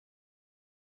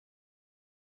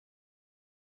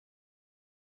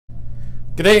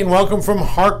G'day and welcome from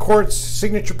Harcourts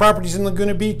Signature Properties in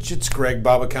Laguna Beach. It's Greg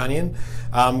Babakanian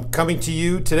coming to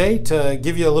you today to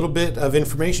give you a little bit of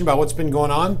information about what's been going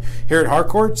on here at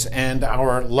Harcourts and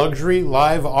our luxury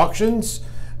live auctions.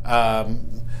 We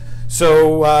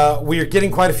are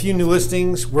getting quite a few new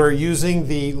listings. We're using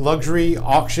the luxury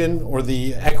auction or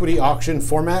the equity auction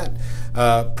format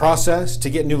process to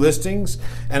get new listings,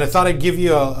 and I thought I'd give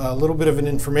you a little bit of an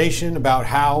information about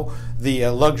how the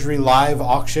luxury live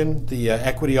auction, the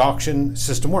equity auction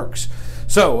system works.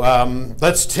 So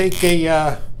let's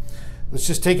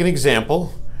just take an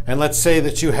example, and let's say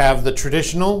that you have the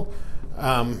traditional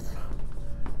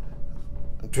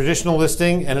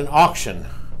listing and an auction.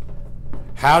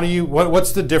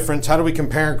 What's the difference? How do we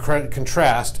compare and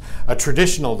contrast a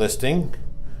traditional listing,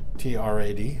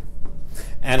 TRAD,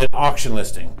 and an auction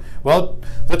listing? Well,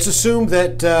 let's assume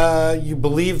that you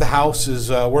believe the house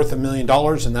is worth $1 million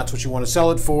and that's what you want to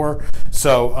sell it for.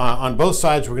 So on both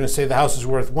sides, we're going to say the house is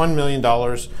worth $1 million,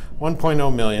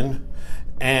 1.0 million.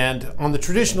 And on the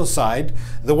traditional side,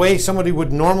 the way somebody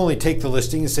would normally take the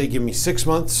listing is say, give me 6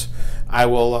 months.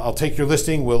 I'll take your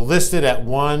listing. We'll list it at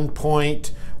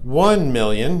 1.1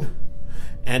 million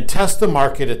and test the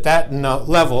market at that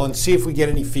level and see if we get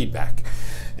any feedback.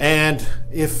 And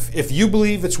if you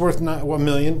believe it's worth $1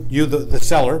 million, you the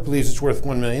seller believes it's worth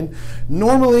 $1 million,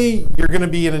 normally you're going to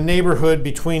be in a neighborhood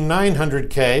between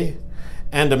 900K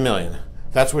and $1 million.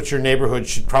 That's what your neighborhood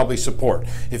should probably support.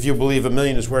 If you believe $1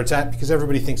 million is where it's at because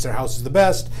everybody thinks their house is the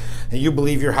best, and you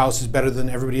believe your house is better than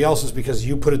everybody else's because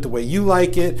you put it the way you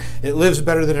like it, it lives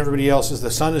better than everybody else's, the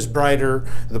sun is brighter,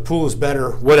 the pool is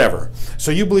better, whatever.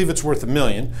 So you believe it's worth $1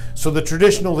 million. So the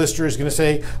traditional lister is going to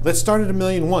say, let's start at $1.1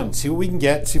 million, see what we can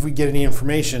get, see if we get any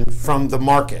information from the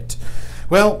market.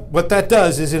 Well, what that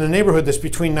does is in a neighborhood that's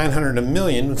between 900 and $1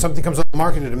 million, when something comes on the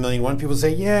market at $1.1 million, people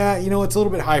say, yeah, you know, it's a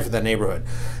little bit high for that neighborhood.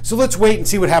 So let's wait and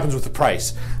see what happens with the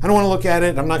price. I don't want to look at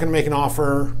it. I'm not going to make an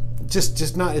offer.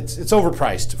 Just not, it's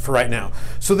overpriced for right now.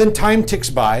 So then time ticks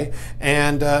by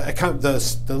and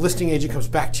the listing agent comes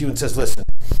back to you and says, listen,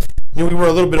 you know, we were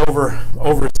a little bit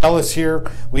overzealous here.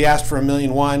 We asked for $1.1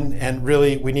 million and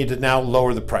really we need to now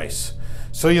lower the price.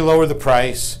 So you lower the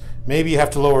price. Maybe you have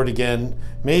to lower it again,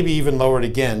 maybe even lower it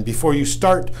again before you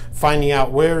start finding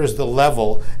out where is the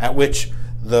level at which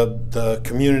the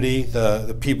community,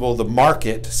 the people, the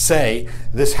market say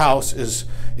this house is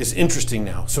interesting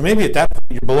now. So maybe at that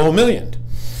point you're below $1 million.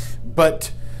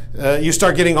 But you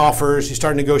start getting offers, you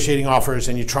start negotiating offers,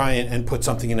 and you try and put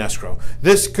something in escrow.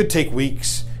 This could take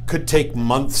weeks, could take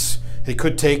months, it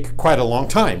could take quite a long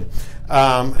time.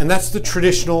 And that's the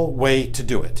traditional way to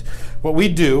do it. What we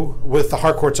do with the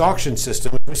Harcourts auction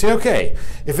system, we say, okay,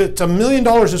 if it's $1 million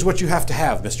is what you have to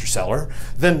have, Mr. Seller,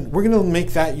 then we're going to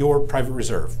make that your private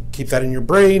reserve. Keep that in your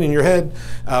brain, in your head.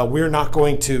 We're not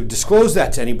going to disclose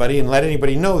that to anybody and let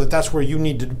anybody know that that's where you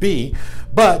need to be.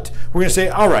 But we're going to say,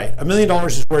 all right, $1 million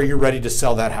is where you're ready to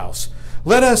sell that house.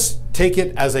 Let us take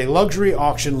it as a luxury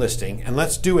auction listing and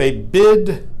let's do a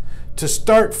bid to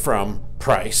start from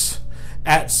price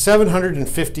at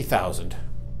 $750,000. All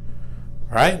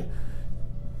right?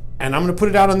 And I'm going to put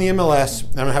it out on the MLS.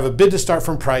 I'm going to have a bid to start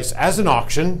from price as an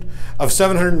auction of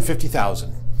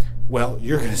 $750,000. Well,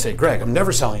 you're going to say, Greg, I'm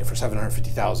never selling it for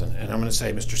 $750,000. And I'm going to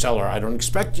say, Mr. Seller, I don't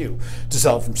expect you to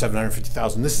sell it from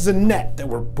 $750,000. This is a net that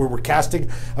we're casting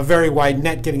a very wide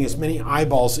net, getting as many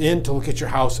eyeballs in to look at your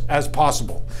house as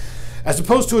possible. As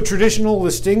opposed to a traditional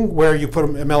listing where you put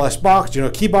an MLS box, you know,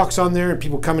 a key box on there, and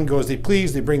people come and go as they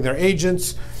please. They bring their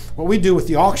agents. What we do with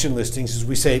the auction listings is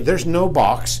we say there's no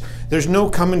box, there's no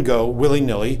come and go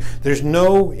willy-nilly, there's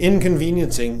no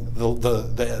inconveniencing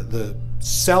the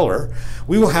seller.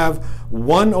 We will have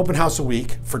one open house a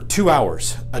week for 2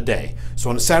 hours a day. So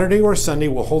on a Saturday or a Sunday,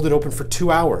 we'll hold it open for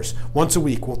 2 hours once a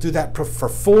week. We'll do that for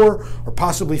 4 or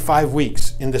possibly 5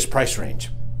 weeks in this price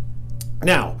range.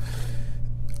 Now,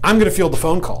 I'm going to field the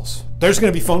phone calls. There's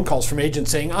going to be phone calls from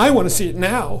agents saying, I want to see it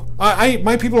now.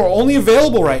 My people are only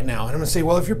available right now. And I'm going to say,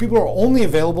 well, if your people are only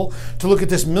available to look at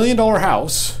this $1 million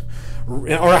house or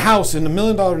a house in a $1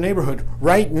 million neighborhood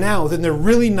right now, then they're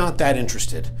really not that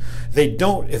interested.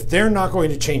 If they're not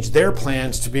going to change their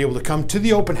plans to be able to come to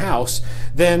the open house,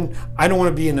 then I don't want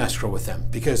to be in escrow with them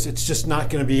because it's just not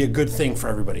going to be a good thing for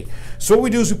everybody. So what we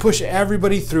do is we push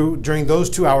everybody through during those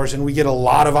 2 hours and we get a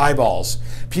lot of eyeballs.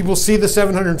 People see the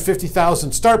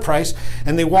 $750,000 start price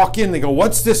and they walk in, they go,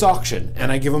 what's this auction?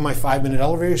 And I give them my 5-minute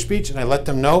elevator speech and I let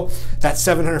them know that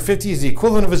 $750 is the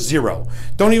equivalent of a zero.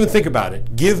 Don't even think about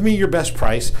it. Give me your best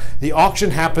price. The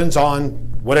auction happens on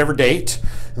whatever date.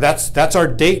 That's our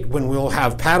date when we'll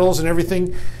have paddles and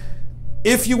everything.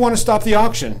 If you want to stop the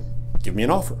auction, give me an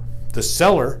offer. The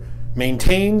seller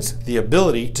maintains the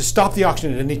ability to stop the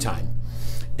auction at any time.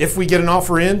 If we get an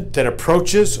offer in that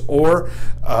approaches or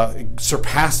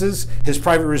surpasses his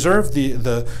private reserve,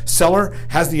 the seller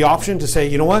has the option to say,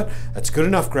 you know what, that's good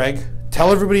enough, Greg.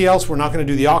 Tell everybody else we're not going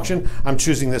to do the auction. I'm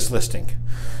choosing this listing.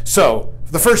 So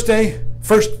the first day,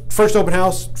 first open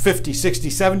house, 50, 60,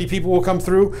 70 people will come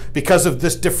through because of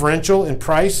this differential in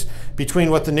price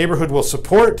between what the neighborhood will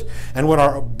support and what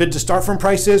our bid to start from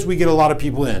price is. We get a lot of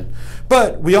people in.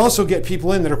 But we also get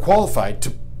people in that are qualified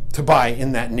to buy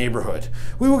in that neighborhood.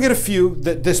 We will get a few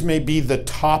that this may be the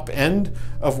top end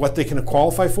of what they can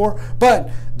qualify for, but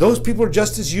those people are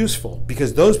just as useful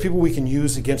because those people we can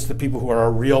use against the people who are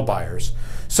our real buyers.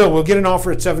 So we'll get an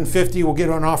offer at 750, we'll get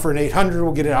an offer at 800,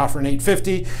 we'll get an offer at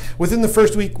 850. Within the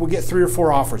first week, we'll get 3 or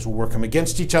 4 offers. We'll work them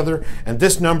against each other, and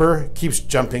this number keeps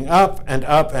jumping up and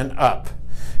up and up.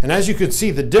 And as you can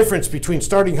see, the difference between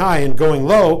starting high and going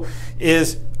low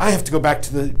is I have to go back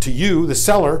to you, the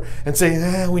seller, and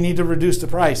say, we need to reduce the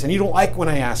price. And you don't like when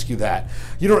I ask you that.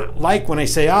 You don't like when I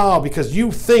say, because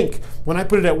you think when I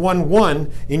put it at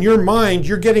 1.1, in your mind,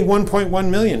 you're getting 1.1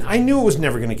 million. I knew it was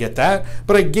never going to get that,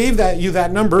 but I gave you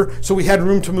that number so we had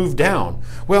room to move down.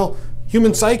 Well,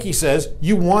 human psyche says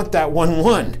you want that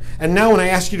 1.1. And now when I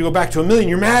ask you to go back to 1 million,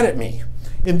 you're mad at me.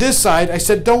 In this side, I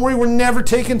said, don't worry, we're never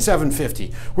taking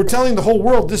 750. We're telling the whole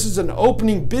world this is an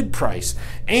opening bid price.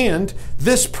 And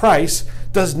this price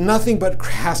does nothing but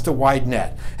cast a wide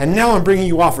net. And now I'm bringing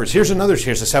you offers. Here's another,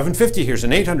 here's a 750, here's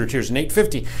an 800, here's an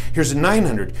 850, here's a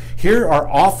 900. Here are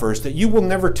offers that you will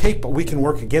never take, but we can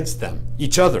work against them,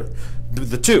 each other.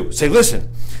 The two, say, listen,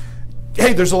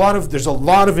 hey, there's a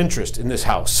lot of interest in this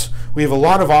house. We have a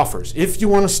lot of offers. If you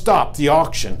want to stop the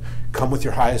auction, come with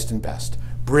your highest and best.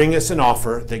 Bring us an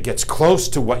offer that gets close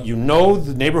to what you know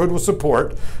the neighborhood will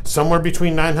support, somewhere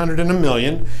between 900 and 1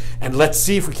 million, and let's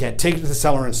see if we can't take it to the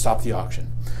seller and stop the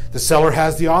auction. The seller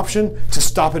has the option to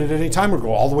stop it at any time or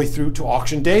go all the way through to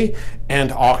auction day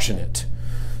and auction it.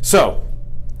 So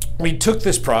we took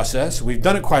this process, we've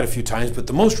done it quite a few times, but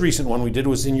the most recent one we did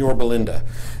was in Yorba Linda.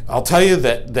 I'll tell you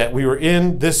that we were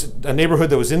in a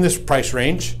neighborhood that was in this price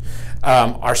range.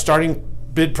 Our starting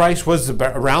bid price was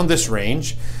around this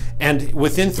range. And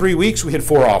within 3 weeks, we had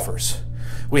 4 offers.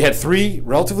 We had 3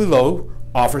 relatively low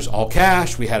offers, all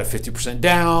cash. We had a 50%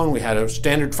 down. We had a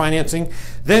standard financing.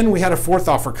 Then we had a 4th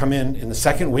offer come in the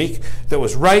second week that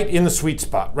was right in the sweet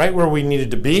spot, right where we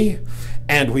needed to be.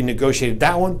 And we negotiated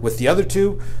that one with the other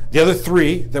 2, the other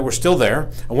 3 that were still there.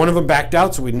 And one of them backed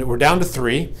out, so we're down to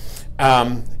 3.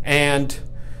 And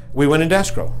we went into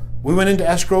escrow. We went into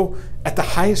escrow at the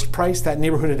highest price that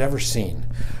neighborhood had ever seen,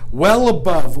 well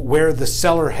above where the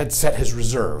seller had set his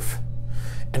reserve.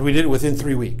 And we did it within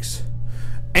 3 weeks.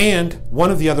 And one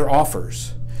of the other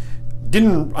offers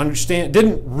didn't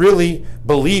really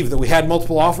believe that we had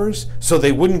multiple offers, so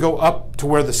they wouldn't go up to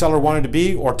where the seller wanted to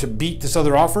be or to beat this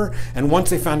other offer. And once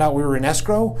they found out we were in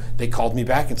escrow, they called me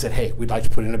back and said, hey, we'd like to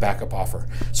put in a backup offer.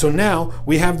 So now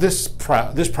we have this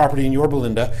property in Yorba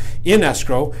Linda in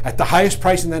escrow at the highest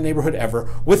price in that neighborhood ever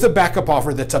with a backup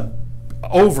offer that's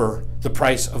over the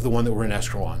price of the one that we're in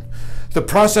escrow on. The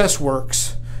process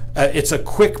works. It's a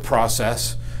quick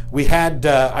process.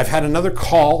 I've had another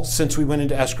call since we went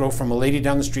into escrow from a lady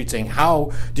down the street saying,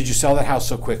 how did you sell that house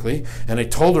so quickly? And I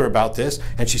told her about this,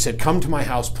 and she said, come to my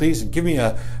house, please, and give me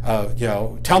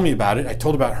tell me about it. I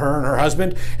told about her and her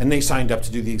husband, and they signed up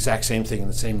to do the exact same thing in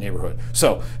the same neighborhood.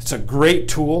 So it's a great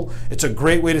tool. It's a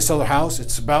great way to sell a house.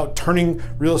 It's about turning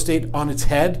real estate on its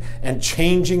head and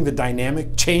changing the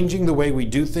dynamic, changing the way we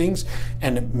do things,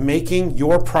 and making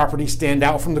your property stand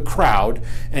out from the crowd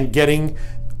and getting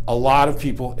a lot of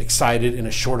people excited in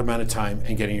a short amount of time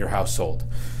and getting your house sold.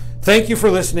 Thank you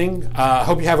for listening. I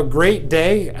hope you have a great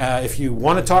day. If you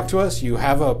want to talk to us, you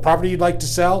have a property you'd like to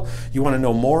sell, you want to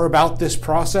know more about this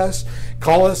process,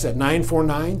 call us at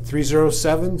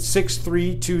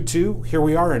 949-307-6322. Here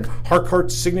we are in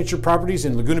Harcourts Signature Properties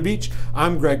in Laguna Beach.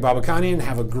 I'm Greg Babakani, and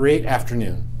have a great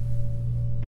afternoon.